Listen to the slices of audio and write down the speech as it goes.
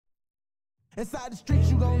Inside the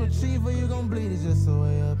streets you gon' achieve or you gon' bleed. It's just the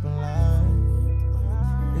way up in life.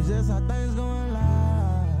 It's just how things going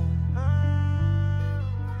live.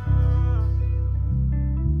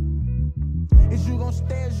 Is you gon'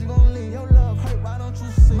 stay, is you gon' leave? Your love hurt, why don't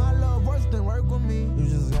you see? My love worse than work with me. You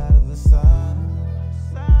just gotta decide.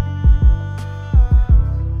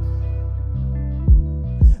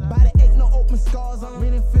 Body ache, no open scars on them.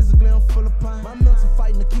 Meaning physically I'm full of pain. My mental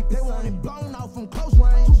fighting to keep it. They want it blown out from close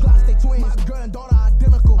range. Two Glocks, they twins. My girl and daughter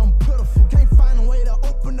identical. I'm pitiful. Can't find a way to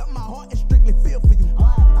open up my heart and strictly feel for you.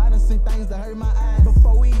 I done seen things that hurt my eyes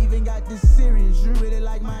before we even got this serious. You really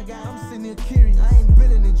like my guy, I'm sitting here curious. I ain't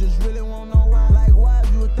billing it, just really wanna know why. Like why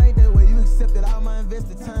you would think that way? You accepted all my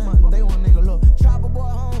invested time. They want nigga look. Chopper boy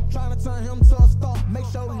home, trying to turn him to a star. Make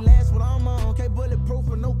sure he lasts what I'm on. Okay, bulletproof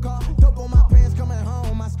with no car. Dope on my pants coming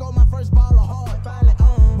home. I scored my first ball of hard. Finally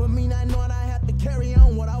on. But me not knowing I have to carry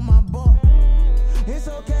on without my boy. It's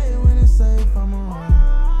okay when it's safe, I'm around.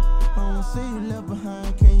 I wanna see you left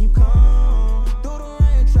behind, can you come? Through the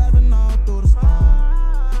rain, traveling all through the storm.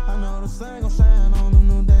 I know the sun gon' shine on a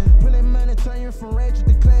new day. Pulling money, turn you from ratchet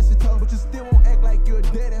to classy toe. But you still won't act like you're a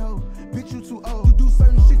daddy hoe. Bitch, you too old. You do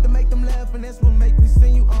certain shit to make them laugh, and that's what make me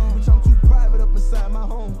sing you on. Bitch, I'm too private up inside my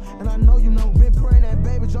home. And I know you know, been praying that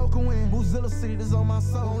baby Joker win. Boozilla City, that's on my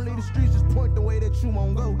soul. Don't leave the streets, just point the way that you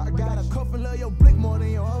won't go. I got a cuff and love your blick more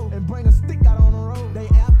than your hoe. And bring a stick out on the road. They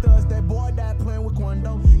after us, that boy died playing with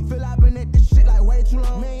Quando. Feel I've been at this shit like way too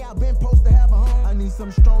long. Man, y'all been supposed to have a home. I need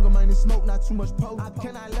something stronger, man, this smoke, not too much post. I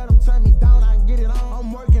cannot let them turn me down, I can get it on.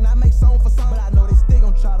 I'm working, I make song for song. But I know they still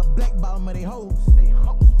gon' try to blackball me, they hoes.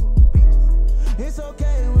 It's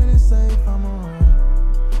okay when it's safe, I'm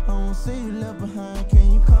around. I won't see you left behind,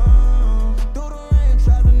 can you come? Through the rain,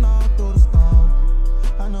 traveling all through the storm.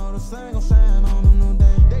 I know the sun gon' shine on a new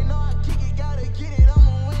day. They know I kick it, gotta get it,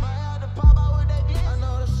 I'ma win. Might have to pop out with that glitz. I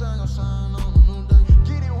know the sun gon' shine on a new day.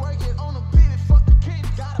 Get it, work it on the pivot, fuck the kid.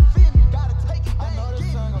 Gotta feel me, gotta take it, I know the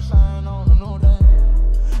sun gon' shine on a new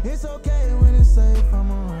day. It's okay when it's safe,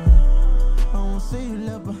 I'm around. I won't see you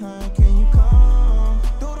left behind, can you come?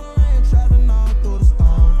 Through the rain, traveling all through the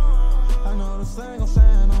storm. I know the sun gon' shine.